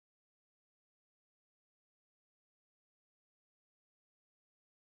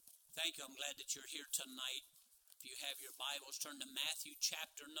Thank you. I'm glad that you're here tonight. If you have your Bibles, turn to Matthew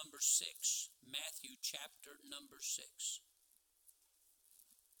chapter number 6. Matthew chapter number 6.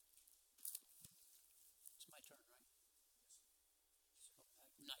 It's my turn, right?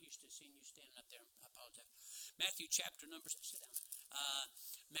 I'm not used to seeing you standing up there. I apologize. Matthew chapter number 6. Sit down.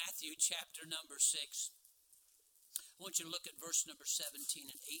 Matthew chapter number 6. I want you to look at verse number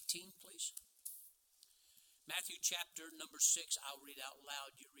 17 and 18, please. Matthew chapter number 6, I'll read out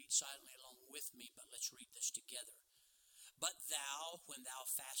loud. You read silently along with me, but let's read this together. But thou, when thou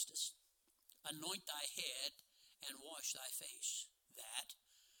fastest, anoint thy head and wash thy face, that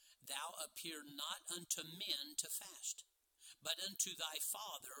thou appear not unto men to fast, but unto thy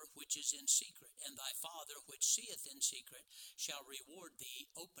Father which is in secret, and thy Father which seeth in secret shall reward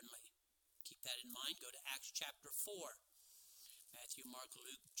thee openly. Keep that in mind. Go to Acts chapter 4. Matthew, Mark,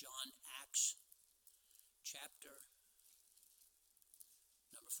 Luke, John, Acts chapter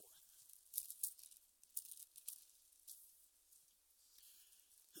number 4.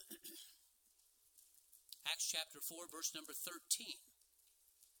 Acts chapter 4, verse number 13.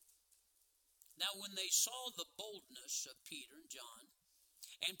 Now when they saw the boldness of Peter and John,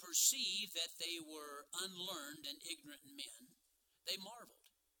 and perceived that they were unlearned and ignorant men, they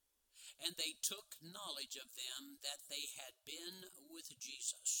marveled. And they took knowledge of them that they had been with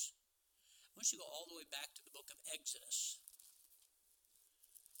Jesus. I want you to go all the way back to the book of Exodus.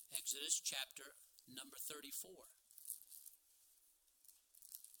 Exodus chapter number 34.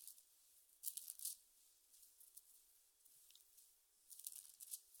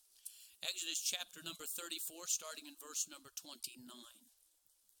 Exodus chapter number 34, starting in verse number 29. Are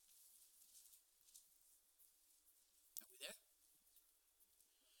we there?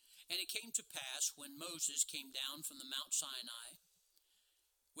 And it came to pass, when Moses came down from the Mount Sinai,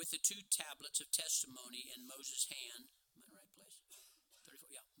 with the 2 tablets of testimony in Moses' hand. Am I in the right place?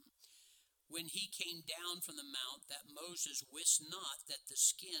 34, yeah. When he came down from the mount, that Moses wist not that the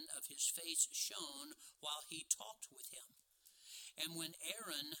skin of his face shone while he talked with him. And when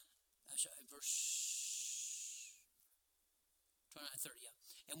Aaron, verse 30, yeah.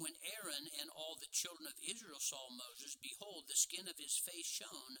 And when Aaron and all the children of Israel saw Moses, behold, the skin of his face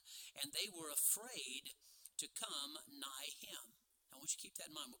shone, and they were afraid to come nigh him. I want you to keep that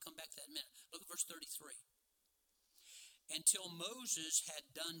in mind. We'll come back to that in a minute. Look at verse 33. Until Moses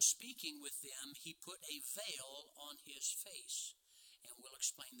had done speaking with them, he put a veil on his face. And we'll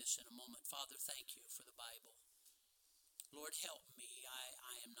explain this in a moment. Father, thank you for the Bible. Lord, help me.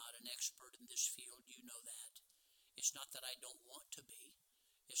 I am not an expert in this field. You know that. It's not that I don't want to be.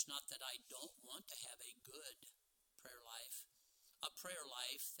 It's not that I don't want to have a good prayer life. A prayer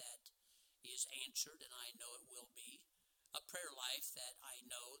life that is answered, and I know it will be. A prayer life that I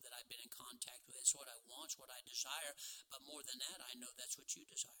know that I've been in contact with. It's what I want, it's what I desire. But more than that, I know that's what you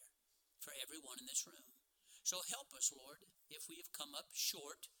desire for everyone in this room. So help us, Lord, if we have come up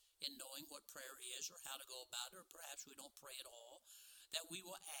short in knowing what prayer is or how to go about it, or perhaps we don't pray at all, that we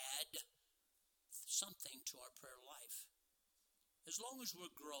will add something to our prayer life. As long as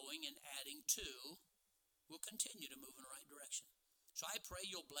we're growing and adding to, we'll continue to move in the right direction. So I pray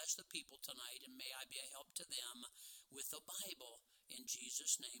you'll bless the people tonight, and may I be a help to them with the Bible. In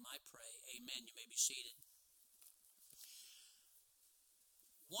Jesus' name I pray. Amen. You may be seated.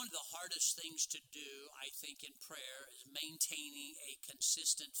 One of the hardest things to do, I think, in prayer is maintaining a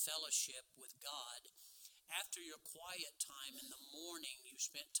consistent fellowship with God. After your quiet time in the morning, you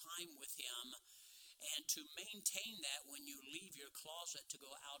spent time with Him, and to maintain that when you leave your closet to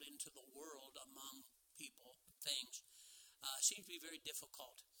go out into the world among people, things, seems to be very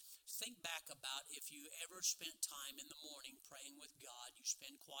difficult. Think back about if you ever spent time in the morning praying with God. You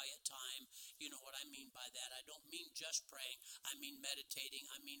spend quiet time. You know what I mean by that. I don't mean just praying. I mean meditating.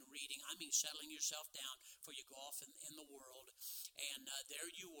 I mean reading. I mean settling yourself down before you go off in the world. And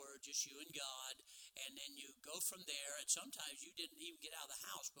there you were, just you and God. And then you go from there. And sometimes you didn't even get out of the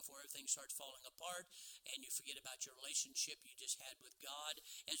house before everything starts falling apart. And you forget about your relationship you just had with God.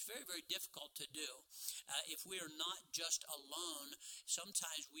 And it's very, very difficult to do. If we are not just alone,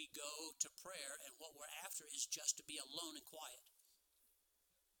 sometimes we go to prayer, and what we're after is just to be alone and quiet.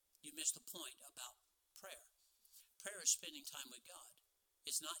 You miss the point about prayer. Prayer is spending time with God.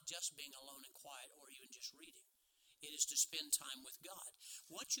 It's not just being alone and quiet or even just reading. It is to spend time with God.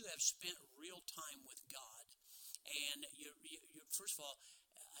 Once you have spent real time with God, and you first of all,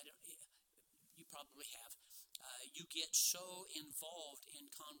 you probably have, you get so involved in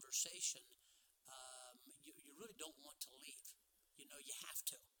conversation, you really don't want to leave. You know, you have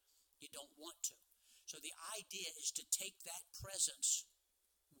to. You don't want to. So the idea is to take that presence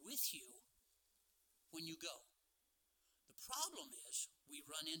with you when you go. The problem is we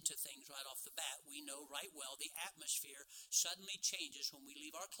run into things right off the bat. We know right well the atmosphere suddenly changes when we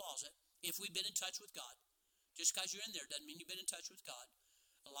leave our closet if we've been in touch with God. Just because you're in there doesn't mean you've been in touch with God.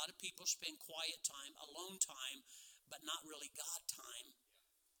 A lot of people spend quiet time, alone time, but not really God time.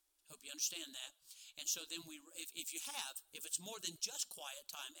 Hope you understand that. And so then if it's more than just quiet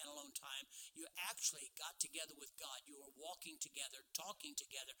time and alone time, you actually got together with God. You are walking together, talking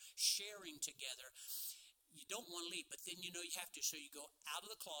together, sharing together. You don't want to leave, but then you know you have to. So you go out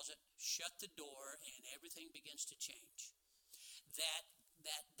of the closet, shut the door, and everything begins to change. That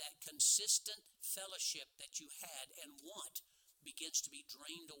consistent fellowship that you had and want begins to be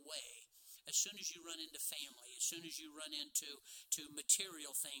drained away. As soon as you run into family, as soon as you run into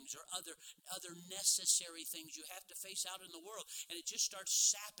material things or other necessary things you have to face out in the world, and it just starts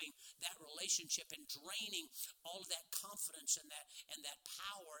sapping that relationship and draining all of that confidence and that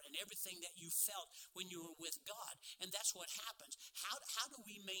power and everything that you felt when you were with God. And that's what happens. How do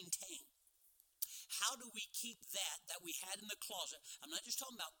we maintain? How do we keep that we had in the closet? I'm not just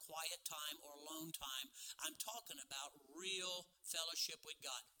talking about quiet time or alone time. I'm talking about real fellowship with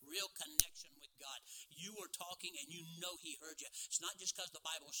God, real connection with God. You were talking and you know He heard you. It's not just because the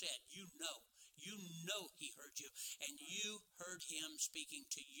Bible said. You know He heard you, and you heard Him speaking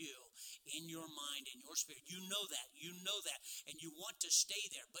to you in your mind, in your spirit. You know that, and you want to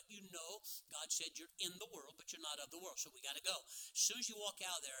stay there. But you know God said you're in the world, but you're not of the world, so we got to go. As soon as you walk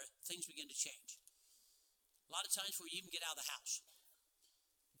out there, things begin to change. A lot of times before you even get out of the house,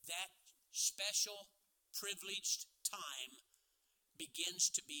 that special, privileged time begins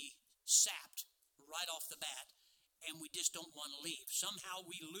to be sapped right off the bat, and we just don't want to leave. Somehow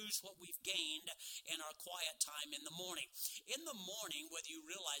we lose what we've gained in our quiet time in the morning. In the morning, whether you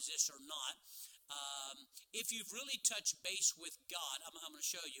realize this or not, if you've really touched base with God, I'm going to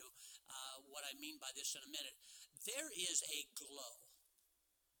show you what I mean by this in a minute. There is a glow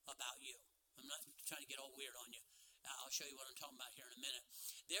about you. I'm not trying to get all weird on you. I'll show you what I'm talking about here in a minute.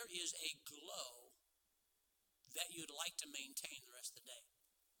 There is a glow that you'd like to maintain the rest of the day.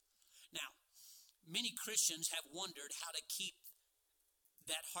 Now, many Christians have wondered how to keep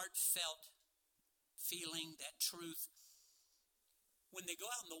that heartfelt feeling, that truth. When they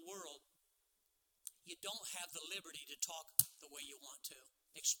go out in the world, you don't have the liberty to talk the way you want to,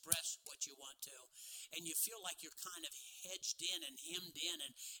 express what you want to, and you feel like you're kind of hedged in and hemmed in,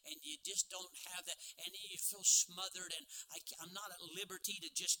 and you just don't have that, and you feel smothered, and I'm not at liberty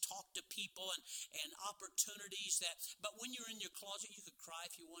to just talk to people and opportunities but when you're in your closet, you could cry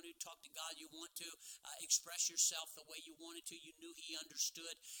if you wanted to, talk to God, you want to express yourself the way you wanted to, you knew He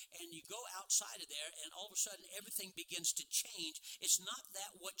understood, and you go outside of there, and all of a sudden everything begins to change. It's not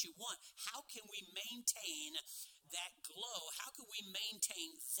that what you want. How can we maintain that glow? How can we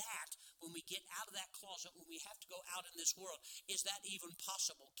maintain that when we get out of that closet, when we have to go out in this world? Is that even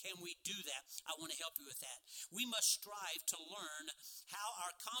possible? Can we do that? I want to help you with that. We must strive to learn how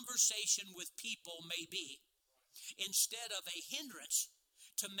our conversation with people may be, instead of a hindrance,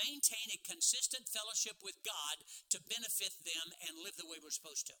 to maintain a consistent fellowship with God to benefit them and live the way we're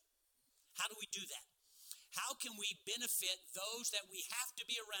supposed to. How do we do that? How can we benefit those that we have to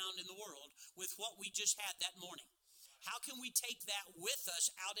be around in the world with what we just had that morning? How can we take that with us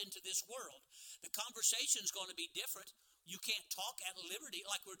out into this world? The conversation's going to be different. You can't talk at liberty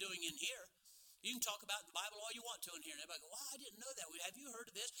like we're doing in here. You can talk about the Bible all you want to in here, and everybody go, I didn't know that. Have you heard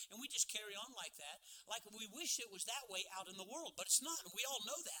of this? And we just carry on like that. Like we wish it was that way out in the world, but it's not, and we all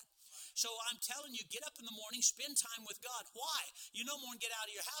know that. So I'm telling you, get up in the morning, spend time with God. Why? You no more than get out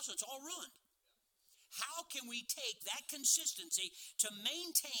of your house, it's all ruined. How can we take that consistency to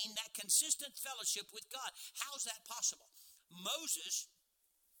maintain that consistent fellowship with God? How is that possible? Moses,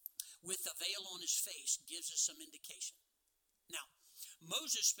 with the veil on his face, gives us some indication. Now,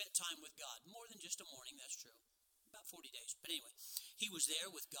 Moses spent time with God, more than just a morning, that's true, about 40 days. But anyway, he was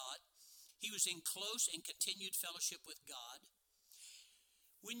there with God. He was in close and continued fellowship with God.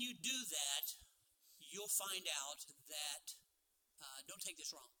 When you do that, you'll find out that, don't take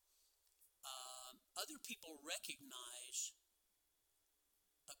this wrong, other people recognize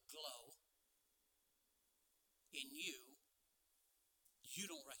a glow in you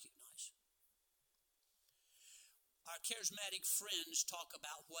don't recognize. Our charismatic friends talk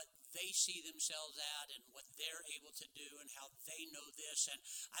about what they see themselves at and what they're able to do and how they know this, and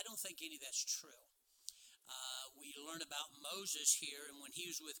I don't think any of that's true. We learn about Moses here, and when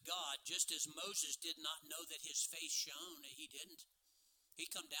he was with God, just as Moses did not know that his face shone, he didn't. He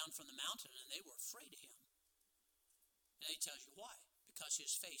come down from the mountain, and they were afraid of him. And he tells you why. Because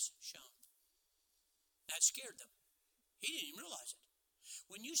his face shone. That scared them. He didn't even realize it.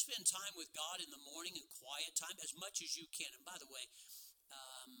 When you spend time with God in the morning and quiet time, as much as you can, and by the way,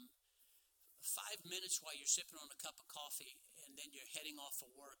 5 minutes while you're sipping on a cup of coffee and then you're heading off for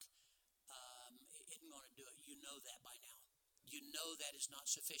work isn't going to do it. You know that by now. You know that is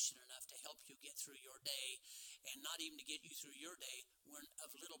not sufficient enough to help you get through your day, and not even to get you through your day. We're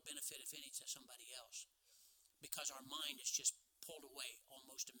of little benefit, if any, to somebody else, because our mind is just pulled away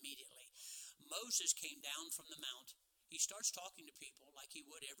almost immediately. Moses came down from the mount. He starts talking to people like he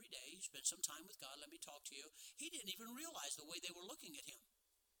would every day. He spent some time with God. Let me talk to you. He didn't even realize the way they were looking at him.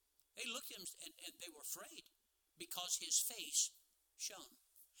 They looked at him and they were afraid because his face shone.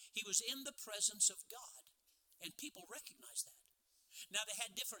 He was in the presence of God, and people recognized that. Now, they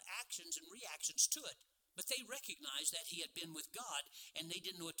had different actions and reactions to it, but they recognized that he had been with God, and they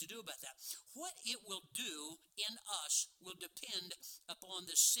didn't know what to do about that. What it will do in us will depend upon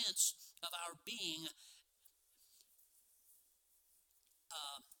the sense of our being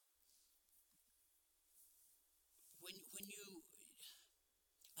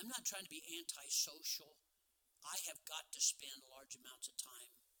I'm not trying to be antisocial. I have got to spend large amounts of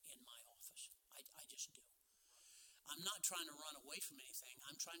time in my office. I just do. I'm not trying to run away from anything.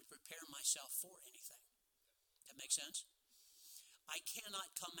 I'm trying to prepare myself for anything. That makes sense? I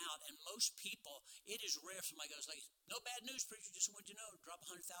cannot come out, and most people, it is rare somebody goes like, no bad news, preacher, just want you to know, drop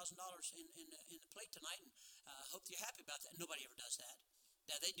 $100,000 in the plate tonight, and hope you're happy about that. Nobody ever does that.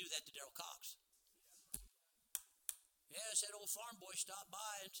 Now, they do that to Daryl Cox. Yes, that old farm boy stopped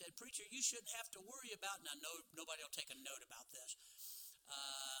by and said, preacher, you shouldn't have to worry about, now nobody will take a note about this.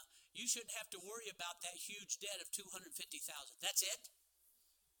 You shouldn't have to worry about that huge debt of $250,000. That's it?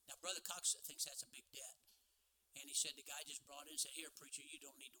 Now, Brother Cox thinks that's a big debt. And he said, the guy just brought in and said, here, preacher, you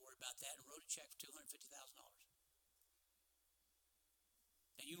don't need to worry about that, and wrote a check for $250,000.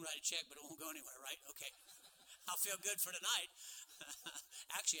 And you can write a check, but it won't go anywhere, right? Okay. I'll feel good for tonight.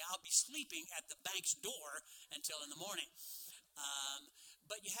 Actually, I'll be sleeping at the bank's door until in the morning.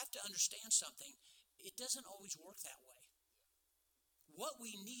 But you have to understand something. It doesn't always work that way. What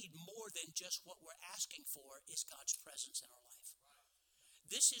we need more than just what we're asking for is God's presence in our life.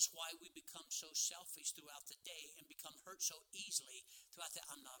 This is why we become so selfish throughout the day and become hurt so easily throughout the...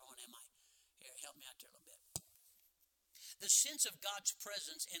 I'm not on, am I? Here, help me out there a little bit. The sense of God's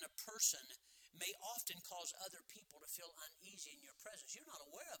presence in a person may often cause other people to feel uneasy in your presence. You're not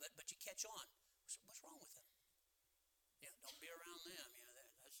aware of it, but you catch on. What's wrong with them? Don't be around them.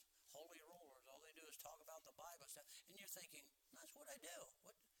 That's holy rollers. All they do is talk about the Bible stuff. And you're thinking, that's what I do.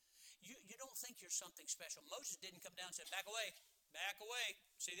 What? You don't think you're something special. Moses didn't come down and say, back away. Back away.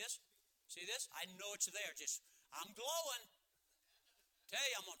 See this? See this? I know it's there. I'm glowing. Tell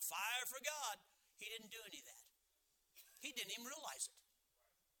you, I'm on fire for God. He didn't do any of that. He didn't even realize it.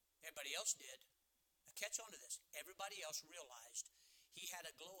 Everybody else did. Now catch on to this. Everybody else realized he had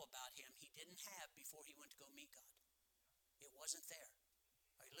a glow about him he didn't have before he went to go meet God. It wasn't there.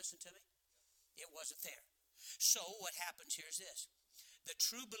 Are you listening to me? It wasn't there. So what happens here is this. The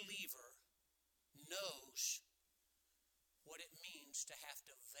true believer knows what it means to have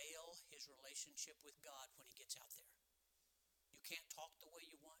to veil his relationship with God when he gets out there. You can't talk the way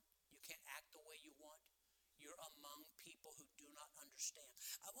you want. You can't act the way you want. You're among people who do not understand.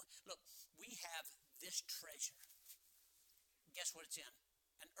 Look, we have this treasure. Guess what it's in?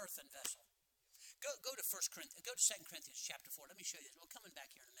 An earthen vessel. Go to 2 Corinthians chapter 4. Let me show you this. We're coming back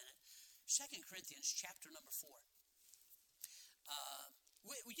here in a minute. 2 Corinthians chapter number 4.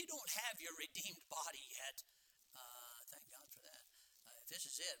 You don't have your redeemed body yet. Thank God for that. If this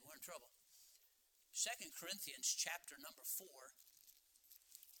is it, we're in trouble. 2 Corinthians chapter number 4.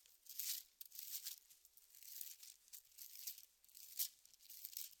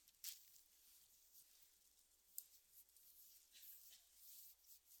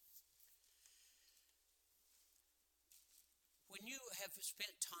 When you have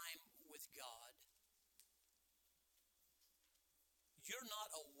spent time with God, you're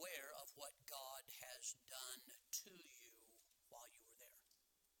not aware of what God has done to you while you were there.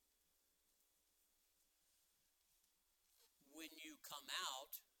 When you come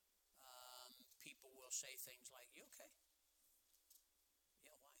out, people will say things like, you okay?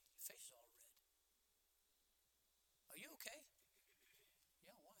 Yeah, why? Your face is all red. Are you okay?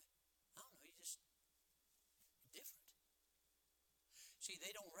 Yeah, why? I don't know, you're different. See,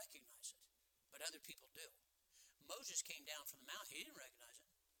 they don't recognize it, but other people do. Moses came down from the mount. He didn't recognize it.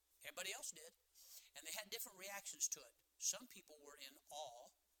 Everybody else did. And they had different reactions to it. Some people were in awe,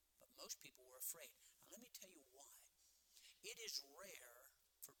 but most people were afraid. Now, let me tell you why. It is rare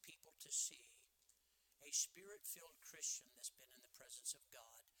for people to see a spirit-filled Christian that's been in the presence of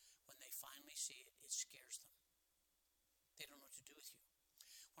God. When they finally see it, it scares them. They don't know what to do with you.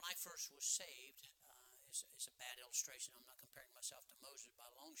 first was saved, it's a bad illustration. I'm not comparing myself to Moses by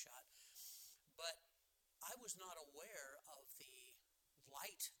a long shot. But I was not aware of the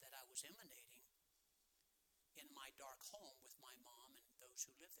light that I was emanating in my dark home with my mom and those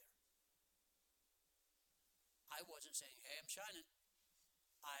who live there. I wasn't saying, hey, I'm shining.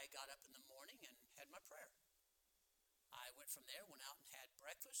 I got up in the morning and had my prayer. I went from there, went out and had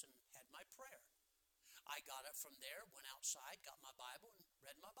breakfast and had my prayer. I got up from there, went outside, got my Bible and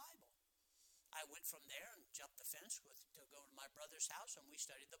read my Bible. I went from there and jumped the fence to go to my brother's house, and we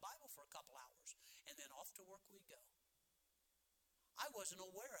studied the Bible for a couple hours. And then off to work we go. I wasn't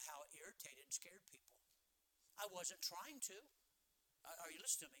aware how it irritated and scared people. I wasn't trying to. Are you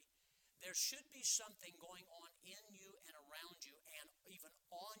listening to me? There should be something going on in you and around you and even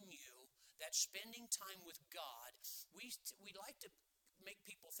on you that spending time with God, we like to make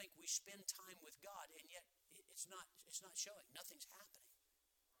people think we spend time with God, and yet it's not showing. Nothing's happening.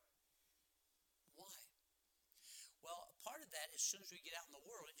 Why? Well, part of that, as soon as we get out in the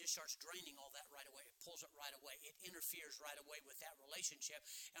world, it just starts draining all that right away. It pulls it right away. It interferes right away with that relationship.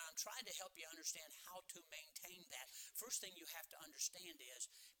 And I'm trying to help you understand how to maintain that. First thing you have to understand is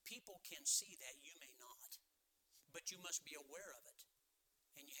people can see that, you may not. But you must be aware of it.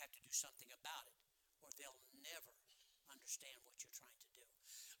 And you have to do something about it, or they'll never understand what you're trying to do.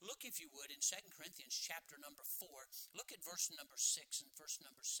 Look, if you would, in 2 Corinthians chapter number 4. Look at verse number 6 and verse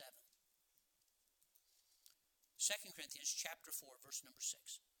number 7. 2 Corinthians chapter 4, verse number 6.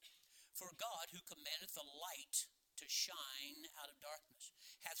 For God, who commandeth the light to shine out of darkness,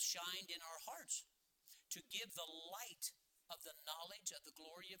 hath shined in our hearts, to give the light of the knowledge of the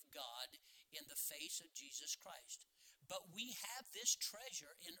glory of God in the face of Jesus Christ. But we have this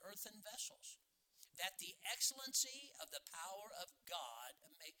treasure in earthen vessels, that the excellency of the power of God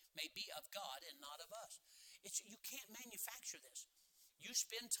may be of God and not of us. You can't manufacture this. You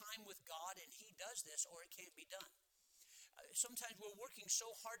spend time with God and He does this, or it can't be done. Sometimes we're working so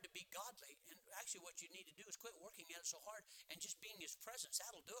hard to be godly, and actually what you need to do is quit working at it so hard and just being His presence.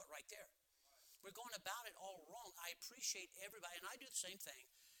 That'll do it right there. We're going about it all wrong. I appreciate everybody, and I do the same thing.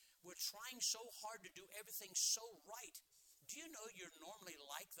 We're trying so hard to do everything so right. Do you know you're normally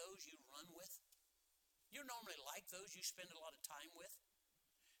like those you run with? You're normally like those you spend a lot of time with.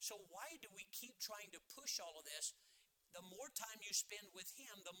 So why do we keep trying to push all of this? The more time you spend with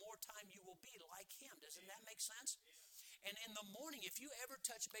Him, the more time you will be like Him. Doesn't that make sense? And in the morning, if you ever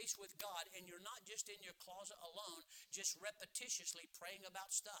touch base with God and you're not just in your closet alone, just repetitiously praying about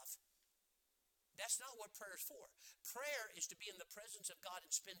stuff, that's not what prayer is for. Prayer is to be in the presence of God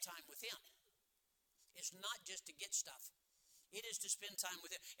and spend time with Him. It's not just to get stuff. It is to spend time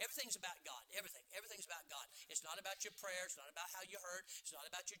with Him. Everything's about God. Everything's about God. It's not about your prayer. It's not about how you heard. It's not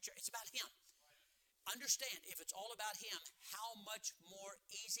about your church. It's about Him. Understand, if it's all about Him, how much more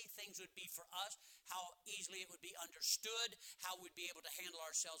easy things would be for us, how easily it would be understood, how we'd be able to handle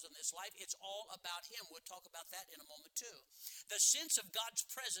ourselves in this life. It's all about Him. We'll talk about that in a moment too. The sense of God's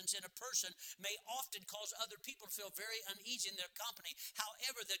presence in a person may often cause other people to feel very uneasy in their company.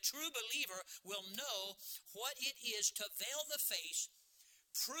 However, the true believer will know what it is to veil the face,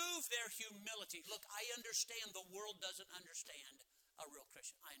 prove their humility. Look, I understand the world doesn't understand a real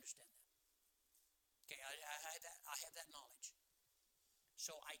Christian. I understand that. Okay, I have that knowledge.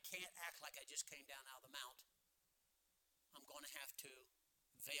 So I can't act like I just came down out of the mount. I'm going to have to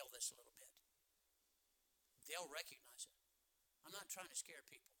veil this a little bit. They'll recognize it. I'm not trying to scare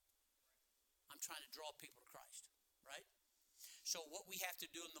people. I'm trying to draw people to Christ, right? So what we have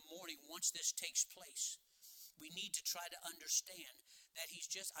to do in the morning, once this takes place, we need to try to understand that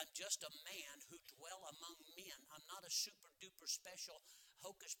I'm just a man who dwell among men. I'm not a super duper special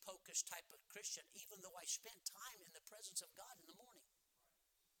hocus pocus type of Christian, even though I spent time in the presence of God in the morning.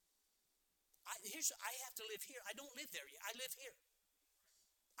 I have to live here. I don't live there yet. I live here.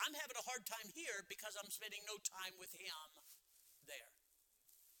 I'm having a hard time here because I'm spending no time with Him there.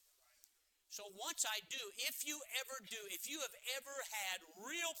 So once I do, if you have ever had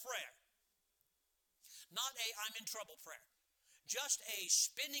real prayer, not a I'm in trouble prayer, just a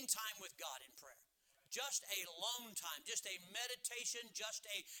spending time with God in prayer, just a alone time, just a meditation, just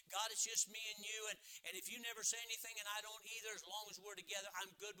a God, it's just me and you, and if you never say anything and I don't either, as long as we're together,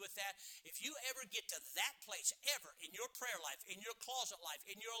 I'm good with that. If you ever get to that place, ever, in your prayer life, in your closet life,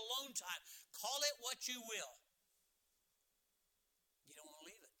 in your alone time, call it what you will, you don't want to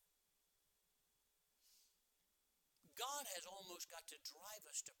leave it. God has almost got to drive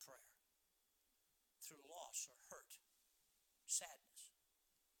us to prayer through loss or hurt, sadness.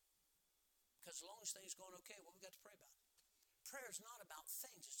 Because as long as things are going okay, what we've got to pray about. Prayer is not about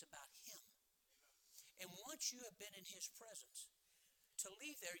things, it's about Him. And once you have been in His presence, to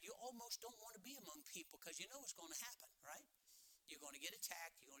leave there, you almost don't want to be among people because you know what's going to happen, right? You're going to get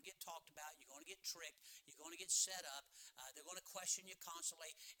attacked. You're going to get talked about. You're going to get tricked. You're going to get set up. They're going to question you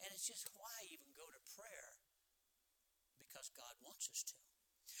constantly. And it's just why even go to prayer? Because God wants us to.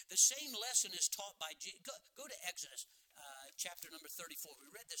 The same lesson is taught by Jesus. Go to Exodus chapter number 34. We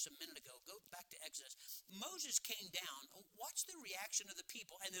read this a minute ago. Go back to Exodus. Moses came down. Watch the reaction of the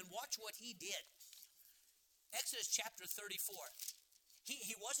people and then watch what he did. Exodus chapter 34.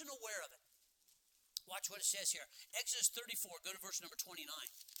 He wasn't aware of it. Watch what it says here. Exodus 34, go to verse number 29.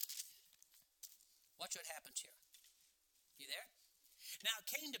 Watch what happens here. You there? Now it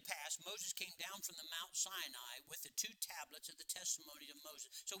came to pass, Moses came down from the Mount Sinai with the 2 tablets of the testimony of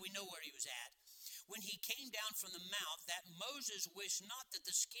Moses. So we know where he was at. When he came down from the mount, that Moses wished not that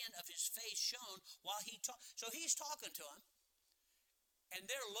the skin of his face shone while he talked. So he's talking to him, and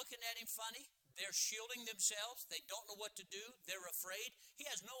they're looking at him funny. They're shielding themselves. They don't know what to do. They're afraid. He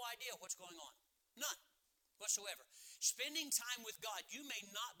has no idea what's going on. None whatsoever. Spending time with God, you may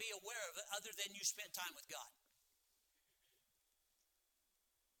not be aware of it other than you spent time with God.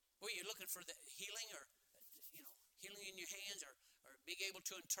 Were you looking for the healing or, healing in your hands or being able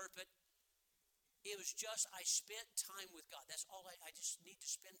to interpret? It was just, I spent time with God. That's all I just need to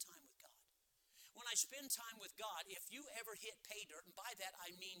spend time with God. When I spend time with God, if you ever hit pay dirt, and by that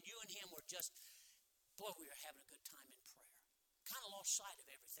I mean you and him were just, boy, we were having a good time in prayer. Kind of lost sight of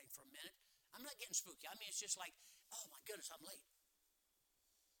everything for a minute. I'm not getting spooky. I mean, it's just like, oh my goodness, I'm late.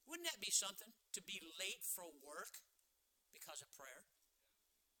 Wouldn't that be something to be late for work because of prayer?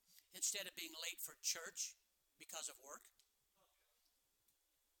 Instead of being late for church because of work?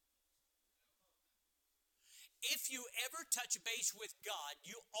 If you ever touch base with God,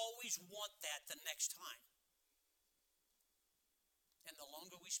 you always want that the next time. And the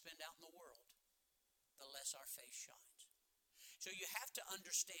longer we spend out in the world, the less our face shines. So you have to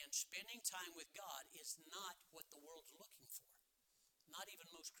understand, spending time with God is not what the world's looking for. Not even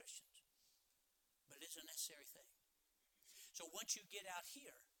most Christians. But it is a necessary thing. So once you get out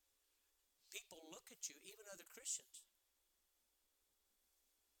here, people look at you, even other Christians,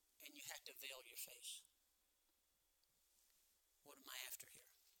 and you have to veil your face. What am I after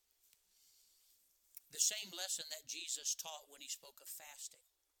here? The same lesson that Jesus taught when he spoke of fasting.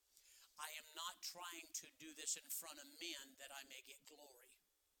 I am not trying to do this in front of men that I may get glory.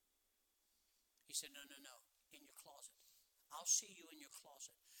 He said, no, in your closet. I'll see you in your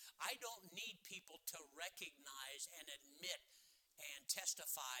closet. I don't need people to recognize and admit and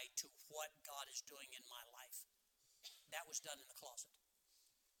testify to what God is doing in my life. That was done in the closet.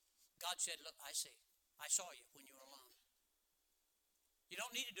 God said, look, I see. I saw you when you were alone. You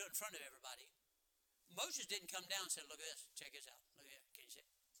don't need to do it in front of everybody. Moses didn't come down and say, look at this. Check this out. Look at it. Can you see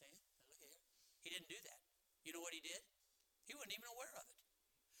it? See it? Look at here. He didn't do that. You know what he did? He wasn't even aware of it.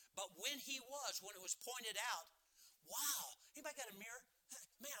 But when it was pointed out, wow, anybody got a mirror?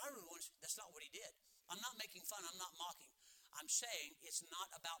 Man, I really want to. That's not what he did. I'm not making fun. I'm not mocking. I'm saying it's not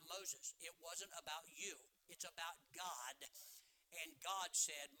about Moses. It wasn't about you. It's about God. And God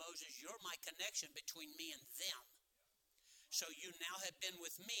said, Moses, you're my connection between me and them. So you now have been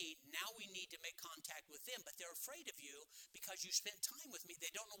with me. Now we need to make contact with them. But they're afraid of you because you spent time with me.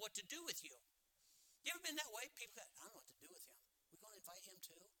 They don't know what to do with you. You ever been that way? People go, I don't know what to do with him. We're going to invite him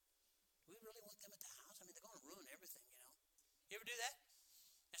too? Do we really want them at the house? I mean, they're going to ruin everything, You ever do that?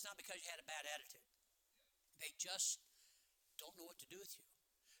 It's not because you had a bad attitude. They just don't know what to do with you.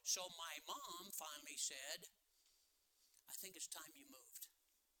 So my mom finally said, I think it's time you moved.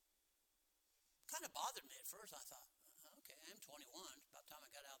 Kind of bothered me at first. I thought, okay, I'm 21. About time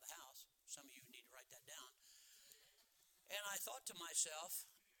I got out of the house. Some of you need to write that down. And I thought to myself,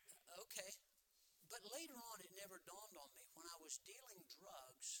 okay. But later on, it never dawned on me. When I was dealing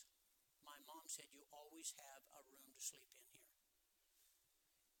drugs, my mom said, you always have a room to sleep in here.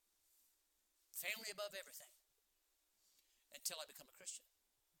 Family above everything. Until I become a Christian.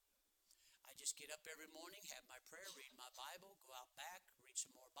 I just get up every morning, have my prayer, read my Bible, go out back, read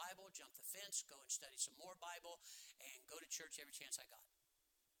some more Bible, jump the fence, go and study some more Bible, and go to church every chance I got.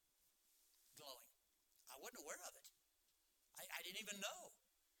 Glowing. I wasn't aware of it. I didn't even know.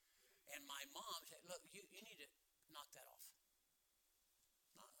 And my mom said, look, you need to knock that off.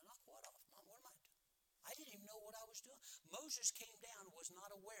 Knock what off? Mom, what am I doing? I didn't even know what I was doing. Moses came down, was not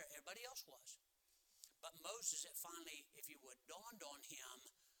aware. Everybody else was. But Moses, it finally, if you would, dawned on him,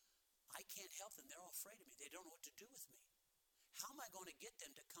 I can't help them. They're all afraid of me. They don't know what to do with me. How am I going to get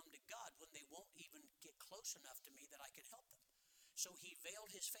them to come to God when they won't even get close enough to me that I can help them? So he veiled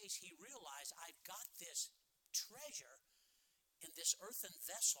his face. He realized, I've got this treasure in this earthen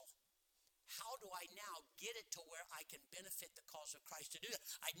vessel. how do I now get it to where I can benefit the cause of Christ to do that?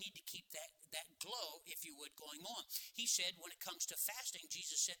 I need to keep that glow, if you would, going on. He said when it comes to fasting,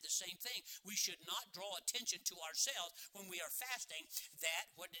 Jesus said the same thing. We should not draw attention to ourselves when we are fasting.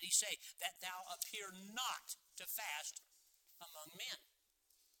 That, what did he say? That thou appear not to fast among men.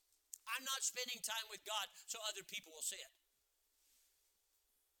 I'm not spending time with God so other people will see it.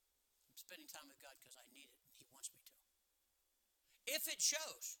 I'm spending time with God because I need it and he wants me to. If it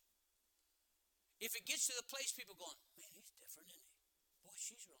shows, if it gets to the place people going, man, he's different, isn't he? Boy,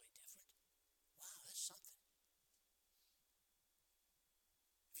 she's really different. Wow, that's something.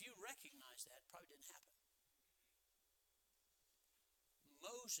 If you recognize that, it probably didn't happen.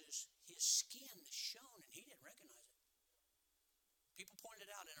 Moses, his skin shone and he didn't recognize it. People pointed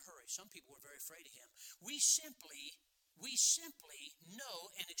it out in a hurry. Some people were very afraid of him. We simply know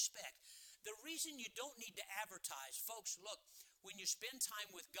and expect. The reason you don't need to advertise, folks, look, when you spend time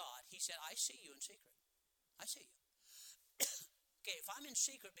with God, he said, I see you in secret. I see you. Okay, if I'm in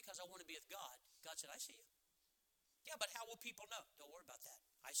secret because I want to be with God, God said, I see you. Yeah, but how will people know? Don't worry about that.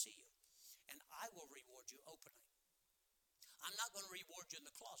 I see you. And I will reward you openly. I'm not going to reward you in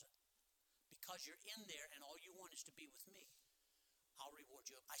the closet because you're in there and all you want is to be with me. I'll reward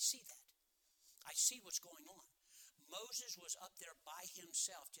you. I see that. I see what's going on. Moses was up there by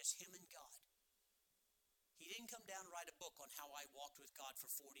himself, just him and God. He didn't come down and write a book on how I walked with God for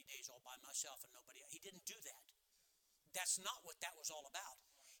 40 days all by myself and nobody else. He didn't do that. That's not what that was all about.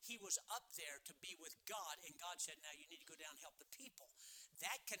 He was up there to be with God, and God said, now you need to go down and help the people.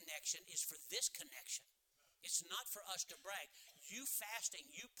 That connection is for this connection. It's not for us to brag. You fasting,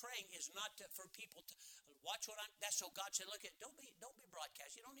 you praying is not for people to watch what I'm. That's so God said, look, don't be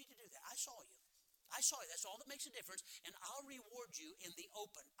broadcast. You don't need to do that. I saw you. That's all that makes a difference. And I'll reward you in the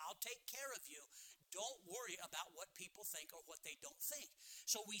open. I'll take care of you. Don't worry about what people think or what they don't think.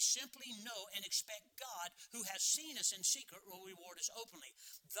 So we simply know and expect God, who has seen us in secret, will reward us openly,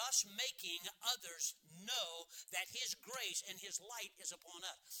 thus making others know that his grace and his light is upon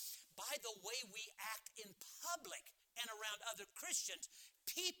us. By the way we act in public and around other Christians,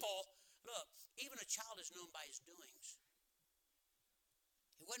 people, look, even a child is known by his doings.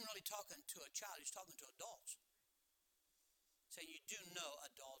 He wasn't really talking to a child, he was talking to adults. So you do know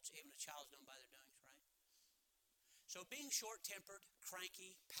adults, even a child is known by their doings, right? So being short-tempered,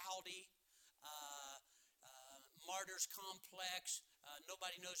 cranky, pouty, martyr's complex,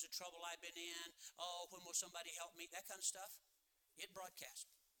 nobody knows the trouble I've been in, oh, when will somebody help me, that kind of stuff, it broadcasts.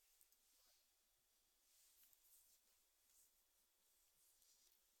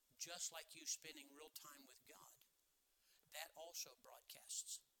 Just like you spending real time with God, that also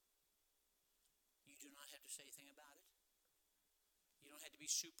broadcasts. You do not have to say anything about it. You don't have to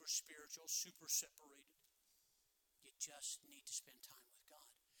be super spiritual, super separated. You just need to spend time with God.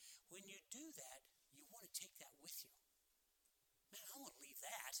 When you do that, you want to take that with you. Man, I want to leave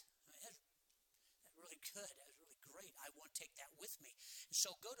that. I mean, that's really good. That's really great. I want to take that with me.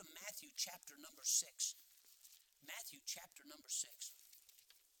 So go to Matthew chapter number 6. Matthew chapter number 6.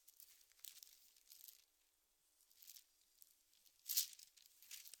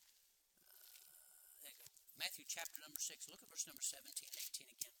 Matthew chapter number 6, look at verse number 17 and 18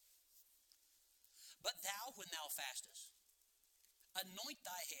 again. But thou, when thou fastest, anoint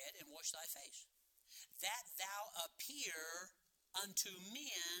thy head and wash thy face, that thou appear unto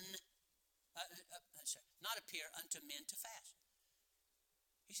men, not appear unto men to fast.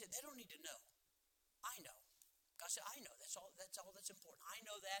 He said, they don't need to know. I know. God said, I know. That's all that's important. I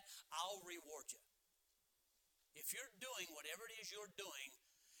know that. I'll reward you. If you're doing whatever it is you're doing,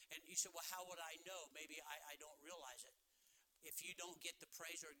 and you said, well, how would I know? Maybe I don't realize it. If you don't get the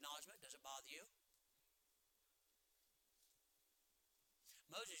praise or acknowledgement, does it bother you?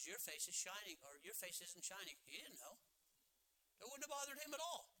 Moses, your face is shining, or your face isn't shining. He didn't know. It wouldn't have bothered him at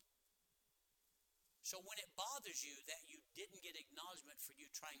all. So when it bothers you that you didn't get acknowledgement for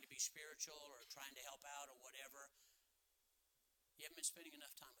you trying to be spiritual or trying to help out or whatever, you haven't been spending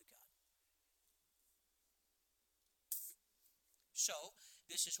enough time with God. So,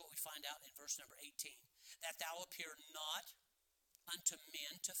 this is what we find out in verse number 18. That thou appear not unto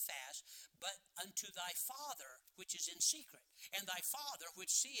men to fast, but unto thy Father which is in secret. And thy Father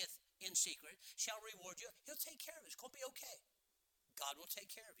which seeth in secret shall reward you. He'll take care of it. It's going to be okay. God will take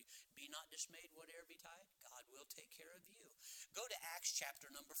care of you. Be not dismayed, whatever betide. God will take care of you. Go to Acts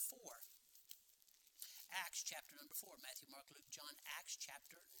chapter number 4. Acts chapter number 4. Matthew, Mark, Luke, John. Acts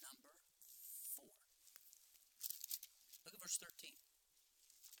chapter number 4. Look at verse 13.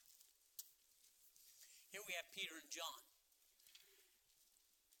 Here we have Peter and John.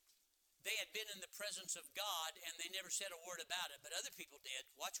 They had been in the presence of God, and they never said a word about it, but other people did.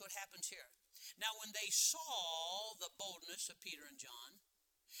 Watch what happens here. Now, when they saw the boldness of Peter and John,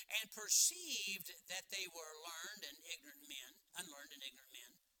 and perceived that they were unlearned and ignorant men,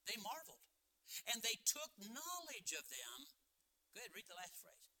 they marveled. And they took knowledge of them. Go ahead, read the last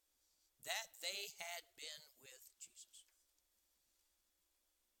phrase. That they had been with Jesus.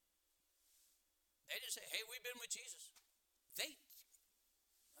 They didn't say, hey, we've been with Jesus.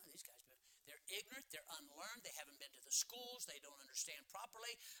 These guys, they're ignorant, they're unlearned, they haven't been to the schools, they don't understand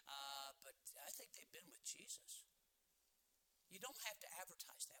properly, but I think they've been with Jesus. You don't have to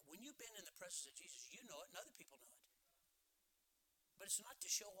advertise that. When you've been in the presence of Jesus, you know it and other people know it. But it's not to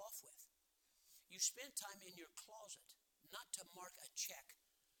show off with. You spend time in your closet, not to mark a check,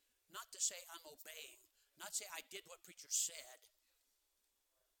 not to say I'm obeying, not say I did what preacher said.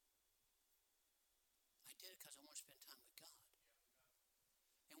 I did it because I want to spend time with God.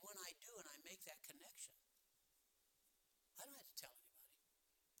 And when I do and I make that connection, I don't have to tell anybody.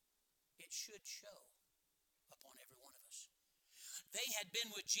 It should show upon every one of us. They had been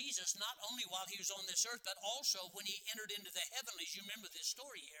with Jesus not only while he was on this earth, but also when he entered into the heavenlies. You remember this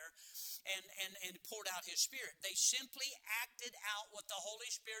story here, and poured out his Spirit. They simply acted out what the Holy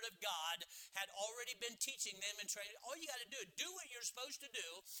Spirit of God had already been teaching them and training. All you got to do what you're supposed to do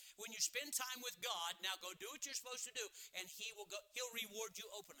when you spend time with God. Now go do what you're supposed to do, and he'll reward you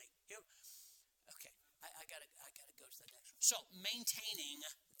openly. Okay, I gotta go to the next one. So maintaining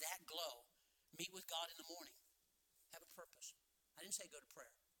that glow, meet with God in the morning, have a purpose. I didn't say go to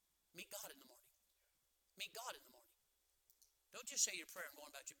prayer. Meet God in the morning. Meet God in the morning. Don't just say your prayer and go on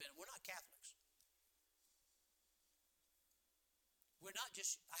about your business. We're not Catholics. We're not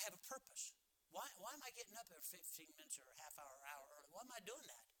just, I have a purpose. Why am I getting up every 15 minutes or a half hour early? Why am I doing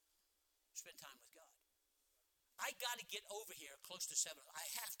that? Spend time with God. I got to get over here close to 7. I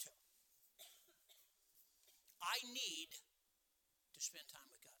have to. I need to spend time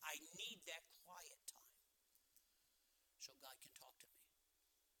with God. I need that quiet time. So God can talk to me.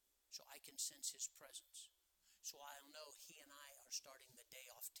 So I can sense his presence. So I'll know he and I are starting the day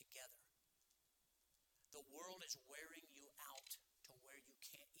off together. The world is wearing you out to where you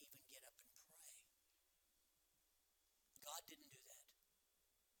can't even get up and pray. God didn't do that.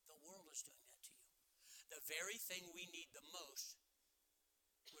 The world is doing that to you. The very thing we need the most,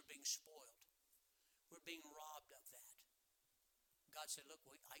 we're being spoiled. We're being robbed of that. God said, look,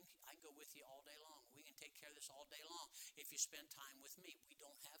 I can go with you all day long. We can take care of this all day long if you spend time with me. We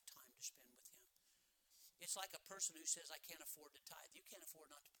don't have time to spend with him. It's like a person who says, I can't afford to tithe. You can't afford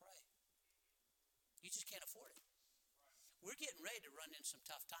not to pray. You just can't afford it. We're getting ready to run into some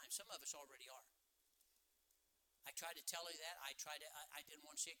tough times. Some of us already are. I tried to tell you that. I didn't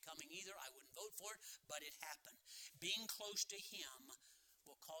want to see it coming either. I wouldn't vote for it, but it happened. Being close to him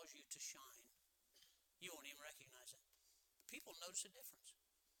will cause you to shine. You won't even recognize it. People notice a difference.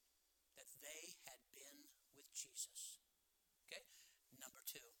 That they had been with Jesus. Okay? Number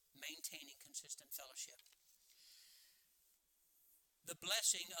 2, maintaining consistent fellowship. The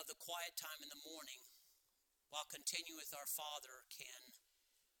blessing of the quiet time in the morning while continuing with our Father can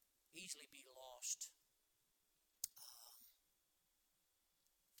easily be lost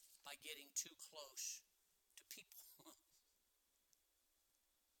by getting too close to people.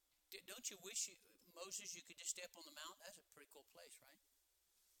 Don't you wish Moses, you could just step on the mount? That's a pretty cool place, right?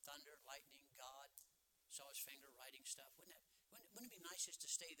 Thunder, lightning, God, saw his finger writing stuff. Wouldn't it be nice just to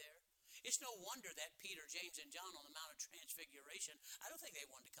stay there? It's no wonder that Peter, James, and John on the Mount of Transfiguration, I don't think they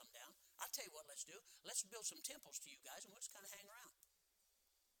wanted to come down. I'll tell you what let's do. Let's build some temples to you guys, and we'll just kind of hang around.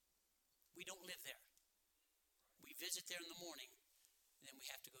 We don't live there. We visit there in the morning, and then we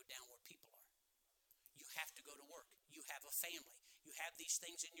have to go down where people are. You have to go to work. You have a family. You have these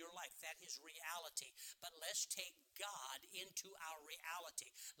things in your life. That is reality. But let's take God into our reality.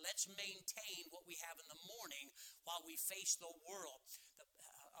 Let's maintain what we have in the morning while we face the world.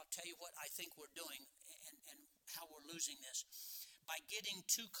 I'll tell you what I think we're doing and how we're losing this. By getting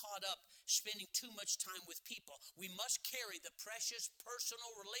too caught up, spending too much time with people, we must carry the precious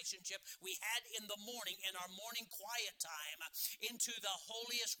personal relationship we had in the morning, in our morning quiet time, into the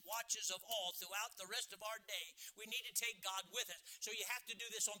holiest watches of all throughout the rest of our day. We need to take God with us. So you have to do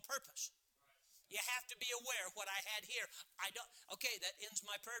this on purpose. You have to be aware of what I had here. Okay, that ends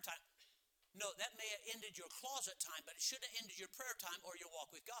my prayer time. No, that may have ended your closet time, but it should have ended your prayer time or your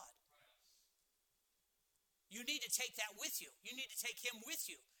walk with God. You need to take that with you. You need to take him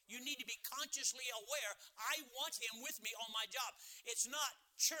with you. You need to be consciously aware, I want him with me on my job. It's not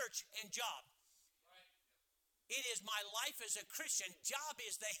church and job. It is my life as a Christian. Job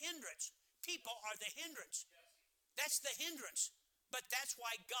is the hindrance. People are the hindrance. That's the hindrance. But that's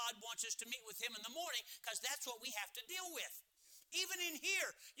why God wants us to meet with him in the morning, because that's what we have to deal with. Even in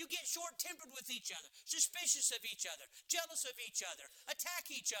here, you get short-tempered with each other, suspicious of each other, jealous of each other, attack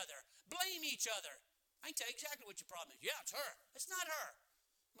each other, blame each other. I can tell you exactly what your problem is. Yeah, it's her. It's not her.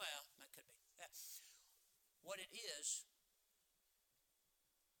 Well, that could be. What it is,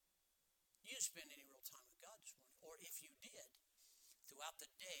 you didn't spend any real time with God this morning. Or if you did, throughout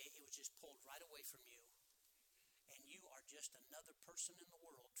the day, it was just pulled right away from you. And you are just another person in the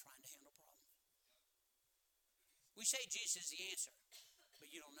world trying to handle problems. We say Jesus is the answer,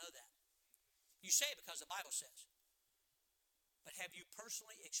 but you don't know that. You say it because the Bible says. But have you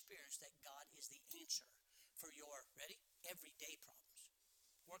personally experienced that God is the answer for your, ready, everyday problems?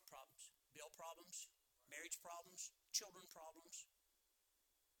 Work problems, bill problems, marriage problems, children problems?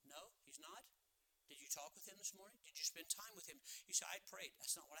 No, he's not? Did you talk with him this morning? Did you spend time with him? You say, I prayed.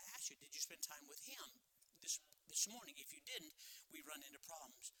 That's not what I asked you. Did you spend time with him this morning? If you didn't, we run into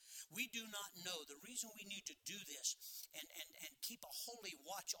problems. We do not know. The reason we need to do this and keep a holy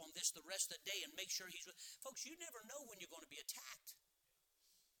watch on this the rest of the day and make sure he's... Folks, you never know when you're going to be attacked.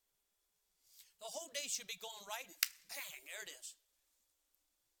 The whole day should be going right and bang, there it is.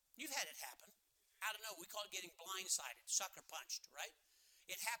 You've had it happen. I don't know, we call it getting blindsided, sucker punched, right?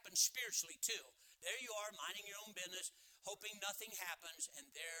 It happens spiritually too. There you are, minding your own business, hoping nothing happens, and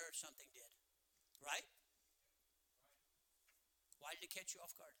there something did. Right? Why did it catch you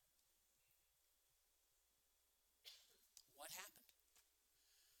off guard? What happened?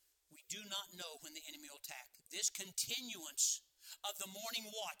 We do not know when the enemy will attack. This continuance of the morning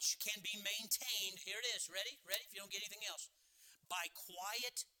watch can be maintained. Here it is. Ready? Ready? If you don't get anything else. By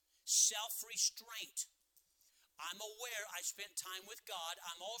quiet self-restraint. I'm aware I spent time with God.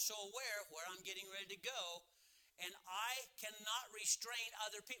 I'm also aware where I'm getting ready to go. And I cannot restrain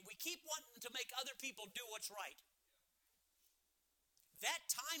other people. We keep wanting to make other people do what's right. That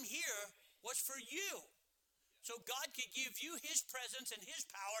time here was for you. So God could give you his presence and his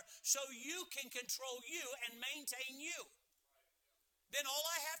power so you can control you and maintain you. Then all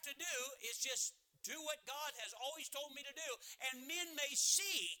I have to do is just do what God has always told me to do. And men may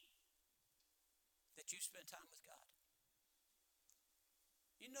see that you spend time with God.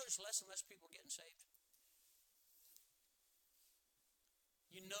 You notice less and less people are getting saved.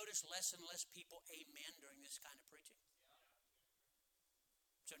 You notice less and less people amen during this kind of preaching.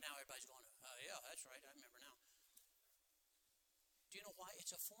 So now everybody's going, oh yeah, that's right, I remember now. Do you know why?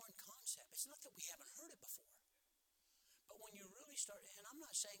 It's a foreign concept. It's not that we haven't heard it before. But when you really start, and I'm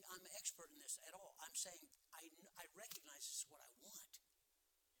not saying I'm an expert in this at all. I'm saying I recognize this is what I want.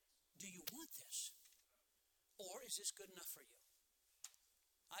 Do you want this? Or is this good enough for you?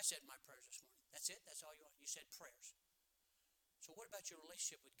 I said my prayers this morning. That's it? That's all you want? You said prayers. So what about your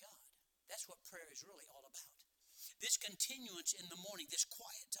relationship with God? That's what prayer is really all about. This continuance in the morning, this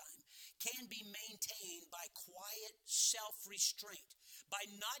quiet time, can be maintained by quiet self-restraint, by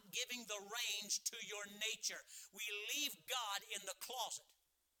not giving the reins to your nature. We leave God in the closet.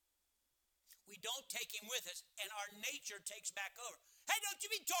 We don't take him with us, and our nature takes back over. Hey, don't you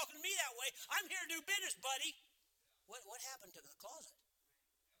be talking to me that way. I'm here to do business, buddy. What happened to the closet?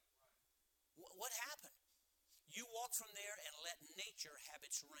 What happened? You walk from there and let nature have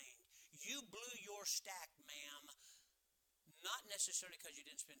its reign. You blew your stack, ma'am, not necessarily because you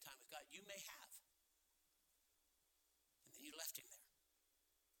didn't spend time with God. You may have. And then you left him there.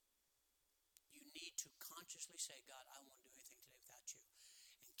 You need to consciously say, God, I won't do anything today without you.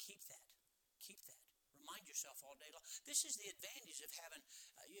 And keep that. Keep that. Remind yourself all day long. This is the advantage of having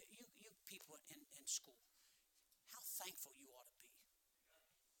you people in school. How thankful you ought to be.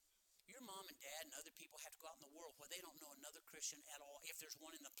 Your mom and dad and other people have to go out in the world where they don't know another Christian at all, if there's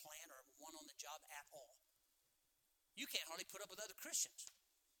one in the plant or one on the job at all. You can't hardly put up with other Christians.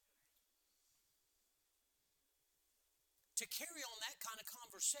 To carry on that kind of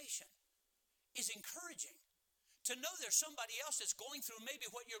conversation is encouraging. To know there's somebody else that's going through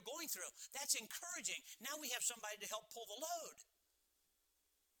maybe what you're going through, that's encouraging. Now we have somebody to help pull the load.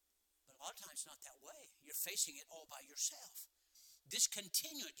 But a lot of times it's not that way. You're facing it all by yourself. This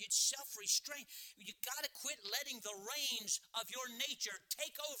continued, it's self-restraint. You got to quit letting the reins of your nature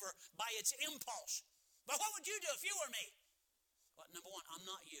take over by its impulse. But what would you do if you were me? Well, number one, I'm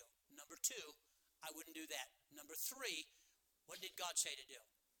not you. Number two, I wouldn't do that. Number three, what did God say to do?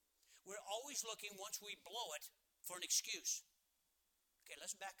 We're always looking, once we blow it, for an excuse. Okay,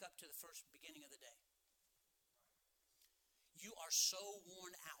 let's back up to the first beginning of the day. You are so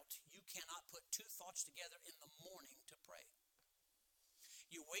worn out, you cannot put two thoughts together in the morning to pray.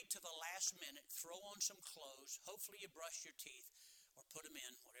 You wait to the last minute, throw on some clothes, hopefully you brush your teeth or put them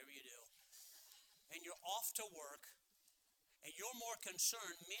in, whatever you do, and you're off to work, And you're more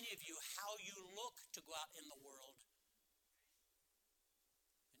concerned, many of you, how you look to go out in the world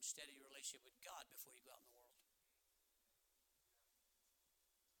instead of your relationship with God before you go out in the world.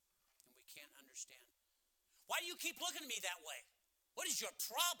 And we can't understand. Why do you keep looking at me that way? What is your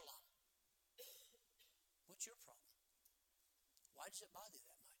problem? What's your problem? Why does it bother you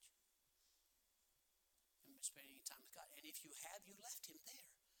that much? You haven't been spending any time with God. And if you have, you left him there.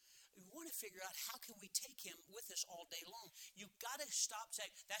 We want to figure out how can we take him with us all day long. You've got to stop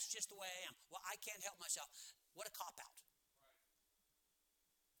saying, that's just the way I am. Well, I can't help myself. What a cop-out.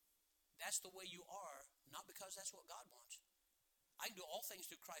 That's the way you are, not because that's what God wants. I can do all things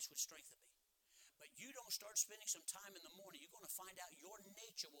through Christ which strengthen me. But you don't start spending some time in the morning, you're going to find out your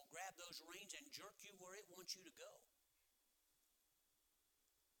nature will grab those reins and jerk you where it wants you to go.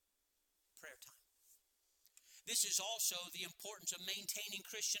 Prayer time. This is also the importance of maintaining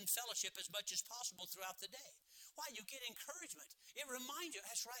Christian fellowship as much as possible throughout the day. Why? You get encouragement. It reminds you,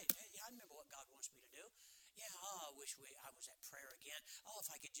 that's right. I remember what God wants me to do. Yeah, I wish I was at prayer again. Oh, if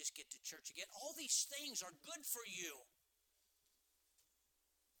I could just get to church again. All these things are good for you.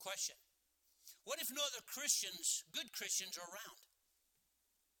 Question. What if no other Christians, good Christians, are around?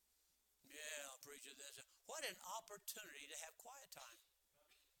 Yeah, preacher, this. What an opportunity to have quiet time.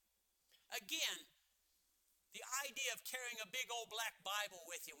 Again, the idea of carrying a big old black Bible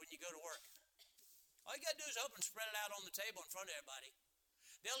with you when you go to work. All you got to do is open, spread it out on the table in front of everybody.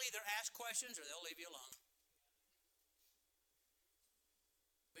 They'll either ask questions or they'll leave you alone.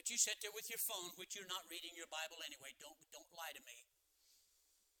 But you sit there with your phone, which you're not reading your Bible anyway. Don't lie to me.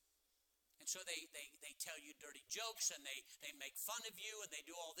 And so they tell you dirty jokes and they make fun of you and they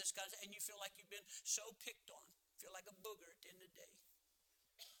do all this kind of stuff. And you feel like you've been so picked on. Feel like a booger at the end of the day.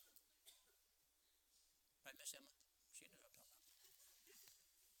 Right, Miss Emma? She knows what I'm talking about.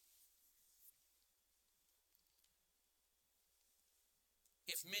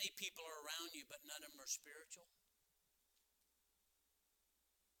 If many people are around you but none of them are spiritual,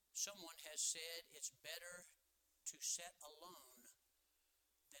 someone has said it's better to sit alone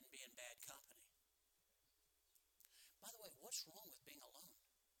than be in bad company. By the way, what's wrong with being alone?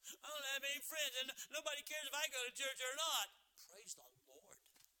 I don't have any friends and nobody cares if I go to church or not. Praise the Lord.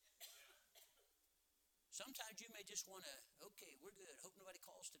 Sometimes you may just want to, okay, we're good. Hope nobody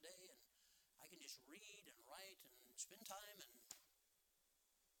calls today and I can just read and write and spend time. And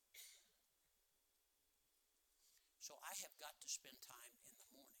so I have got to spend time in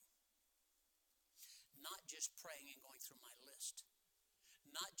the morning. Not just praying and going through my list.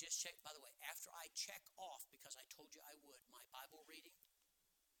 Not just check, by the way, after I check off, because I told you I would, my Bible reading,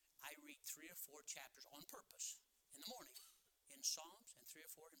 I read 3 or 4 chapters on purpose in the morning in Psalms and 3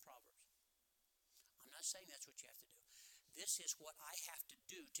 or 4 in Proverbs. I'm not saying that's what you have to do. This is what I have to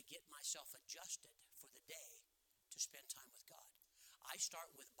do to get myself adjusted for the day to spend time with God. I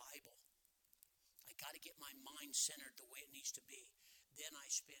start with Bible. I got to get my mind centered the way it needs to be. Then I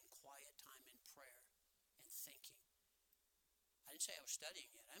spend quiet time in prayer and thinking. I didn't say I was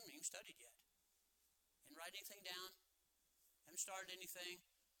studying yet. I haven't even studied yet. Didn't write anything down. Haven't started anything.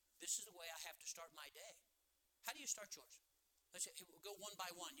 This is the way I have to start my day. How do you start yours? Let's say, we'll go one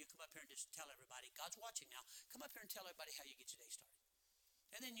by one. You come up here and just tell everybody. God's watching now. Come up here and tell everybody how you get your day started.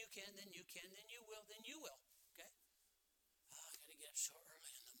 And then you can, then you can, then you will, then you will. Okay? Oh, I got to get up so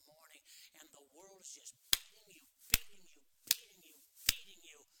early in the morning. And the world is just beating you, beating you, beating you, beating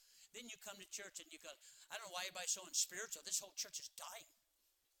you. Then you come to church and you go, I don't know why everybody's so unspiritual. This whole church is dying.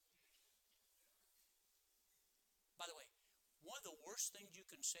 By the way, one of the worst things you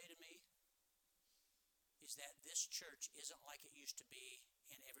can say to me is that this church isn't like it used to be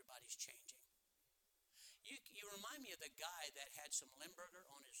and everybody's changing. You remind me of the guy that had some Limburger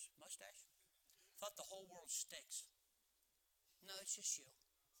on his mustache. Thought the whole world stinks. No, it's just you.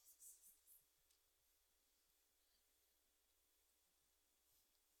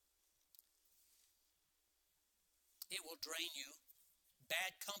 It will drain you.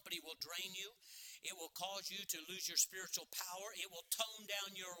 Bad company will drain you. It will cause you to lose your spiritual power. It will tone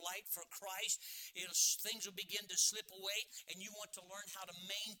down your light for Christ. Things will begin to slip away, and you want to learn how to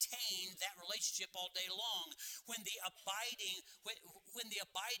maintain that relationship all day long. When the abiding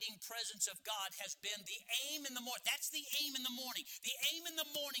presence of God has been the aim in the morning. That's the aim in the morning. The aim in the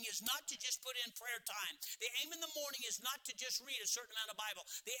morning is not to just put in prayer time. The aim in the morning is not to just read a certain amount of Bible.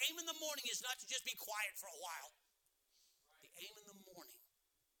 The aim in the morning is not to just be quiet for a while. The aim in the morning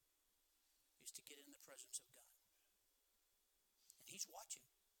is to get in the presence of God. And He's watching.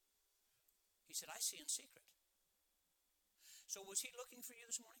 He said, I see in secret. So was He looking for you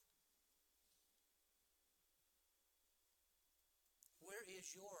this morning? Where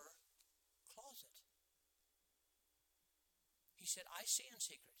is your closet? He said, I see in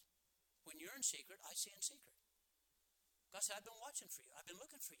secret. When you're in secret, I see in secret. God said, I've been watching for you. I've been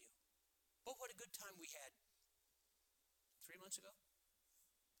looking for you. But what a good time we had 3 months ago,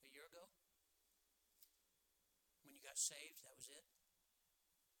 a year ago. When you got saved, that was it.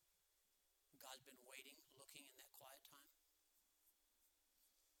 God's been waiting, looking in that quiet time.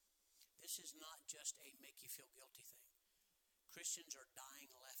 This is not just a make you feel guilty thing. Christians are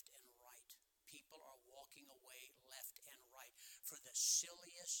dying left and right. People are walking away left and right for the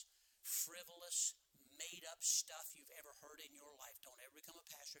silliest, frivolous, made-up stuff you've ever heard in your life. Don't ever become a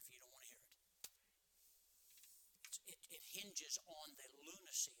pastor if you don't want to hear it. It hinges on the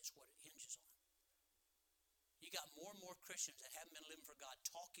lunacy is what it hinges on. You got more and more Christians that haven't been living for God,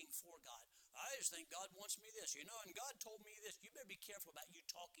 talking for God. I just think God wants me this, and God told me this. You better be careful about you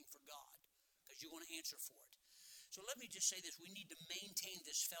talking for God because you want to answer for it. So let me just say this. We need to maintain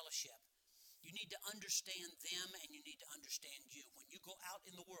this fellowship. You need to understand them and you need to understand you. When you go out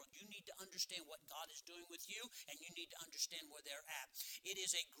in the world, you need to understand what God is doing with you and you need to understand where they're at. It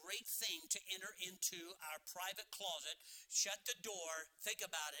is a great thing to enter into our private closet, shut the door, think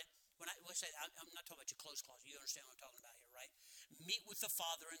about it. When I say, I'm not talking about your clothes closet. You understand what I'm talking about here, right? Meet with the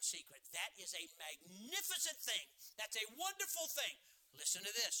Father in secret. That is a magnificent thing. That's a wonderful thing. Listen to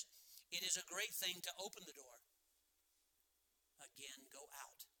this. It is a great thing to open the door. Again, go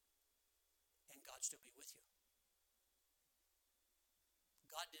out. And God still be with you.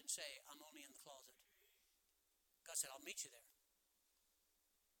 God didn't say, I'm only in the closet. God said, I'll meet you there.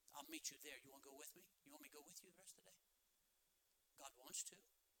 I'll meet you there. You want to go with me? You want me to go with you the rest of the day? God wants to.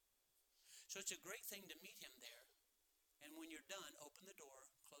 So it's a great thing to meet him there. And when you're done, open the door,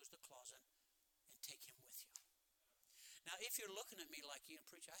 close the closet, and take him with you. Now, if you're looking at me like,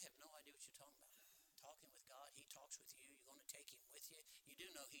 preacher, I have no idea what you're talking about. Talking with God, he talks with you. You're going to take him with you. You do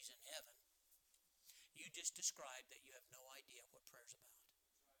know he's in heaven. You just described that you have no idea what prayer's about.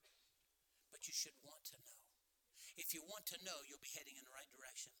 But you should want to know. If you want to know, you'll be heading in the right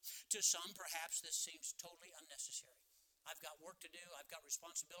direction. To some, perhaps this seems totally unnecessary. I've got work to do, I've got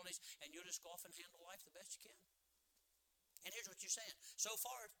responsibilities, and you'll just go off and handle life the best you can. And here's what you're saying. So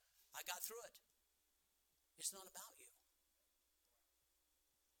far, I got through it. It's not about you.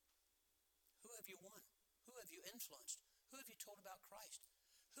 Who have you won? Who have you influenced? Who have you told about Christ?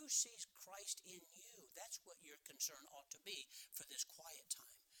 Who sees Christ in you? That's what your concern ought to be for this quiet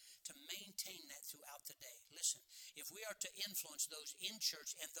time. To maintain that throughout the day. Listen, if we are to influence those in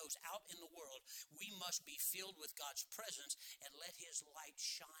church and those out in the world, we must be filled with God's presence and let his light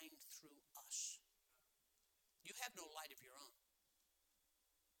shine through us. You have no light of your own.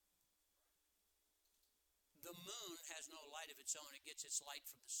 The moon has no light of its own. It gets its light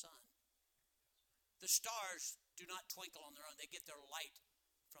from the sun. The stars do not twinkle on their own. They get their light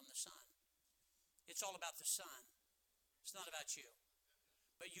from the sun. It's all about the sun. It's not about you.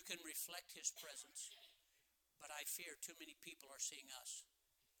 But you can reflect his presence. But I fear too many people are seeing us.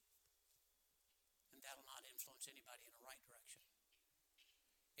 And that'll not influence anybody in the right direction.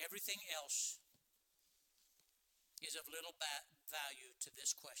 Everything else is of little value to this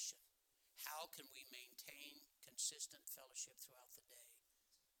question. How can we maintain consistent fellowship throughout the day?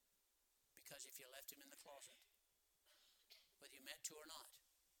 Because if you left him in the closet, whether you meant to or not,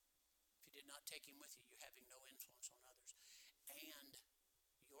 if you did not take him with you, you're having no influence on others. And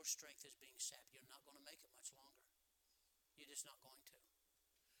your strength is being sapped. You're not going to make it much longer. You're just not going to.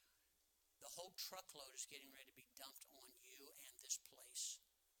 The whole truckload is getting ready to be dumped on you and this place.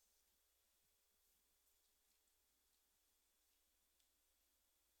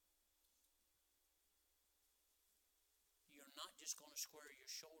 You're not just going to square your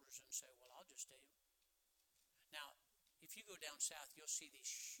shoulders and say, well, I'll just stay. Now, if you go down south, you'll see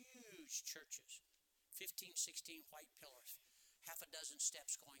these huge churches, 15, 16 white pillars. Half a dozen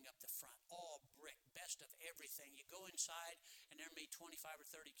steps going up the front, all brick, best of everything. You go inside, and there may be 25 or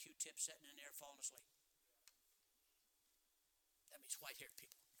 30 Q-tips sitting in there falling asleep. That means white-haired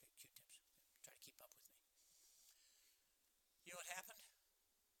people. Okay, Q-tips. Try to keep up with me. You know what happened?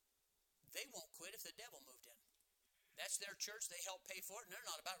 They won't quit if the devil moved in. That's their church. They help pay for it, and they're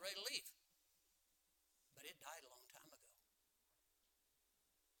not about ready to leave. But it died a long time ago.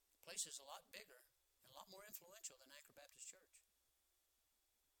 The place is a lot bigger and a lot more influential than Anchor Baptist Church.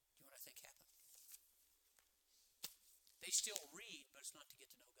 You know what I think happened? They still read, but it's not to get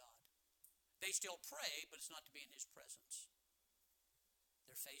to know God. They still pray, but it's not to be in his presence.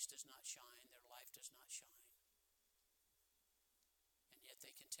 Their face does not shine. Their life does not shine. And yet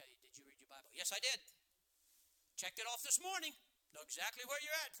they can tell you, did you read your Bible? Yes, I did. Checked it off this morning. Know exactly where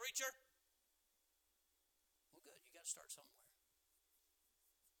you're at, preacher. Well, good. You got to start somewhere.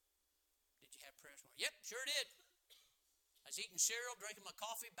 Did you have prayers? Yep, sure did. I I was eating cereal, drinking my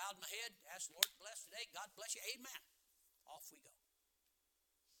coffee, bowed my head, asked the Lord to bless today. God bless you. Amen. Off we go.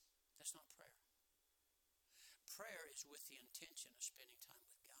 That's not prayer. Prayer is with the intention of spending time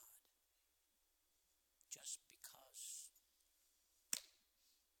with God. Just because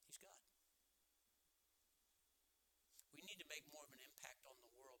He's God. We need to make more of an impact on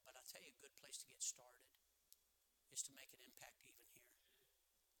the world, but I'll tell you a good place to get started is to make an impact even here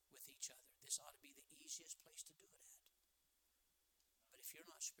with each other. This ought to be the easiest place to do it at. But if you're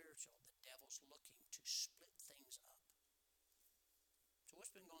not spiritual, the devil's looking to split things up. So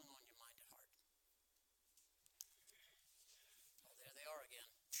what's been going on in your mind and heart? Oh, there they are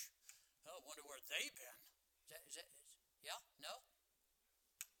again. Oh, I wonder where they've been. Yeah? No?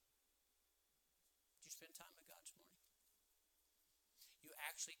 Did you spend time with God this morning? You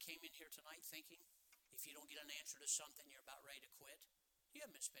actually came in here tonight thinking if you don't get an answer to something, you're about ready to quit? You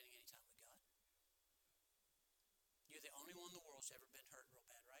haven't been spending any time with God. You're the only one in the world who's ever been hurt real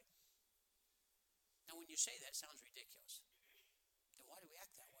bad, right? Now, when you say that, it sounds ridiculous. Then why do we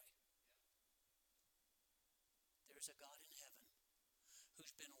act that way? There's a God in heaven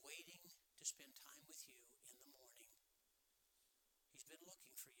who's been waiting to spend time with you in the morning. He's been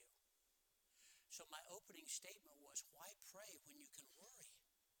looking for you. So my opening statement was, why pray when you can worry?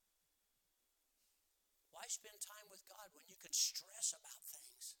 Why spend time with God when you can stress about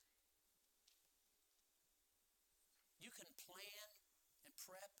things? You can plan and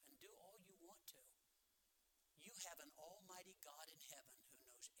prep and do all you want to. You have an almighty God in heaven who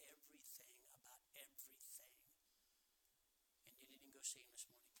knows everything about everything. And you didn't go see him this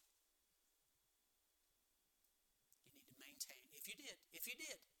morning. You need to maintain. If you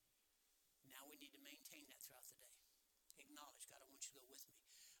did, now we need to maintain that throughout the day. Acknowledge, God, I want you to go with me.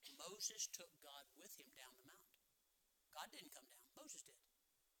 Moses took God with him down the mountain. God didn't come down. Moses did.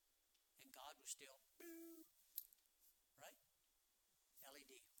 And God was still, right?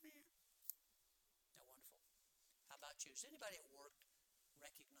 LED. Isn't that wonderful? How about you? Does anybody at work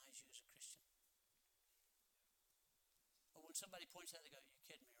recognize you as a Christian? But when somebody points out, they go, you're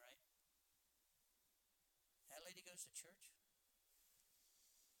kidding me, right? That lady goes to church?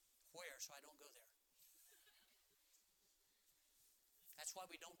 Where? So I don't go there. That's why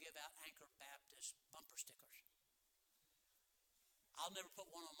we don't give out Anchor Baptist bumper stickers. I'll never put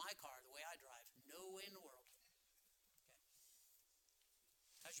one on my car the way I drive. No way in the world. Okay.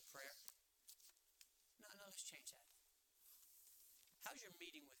 How's your prayer? No, let's change that. How's your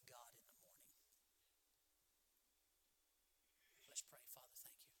meeting with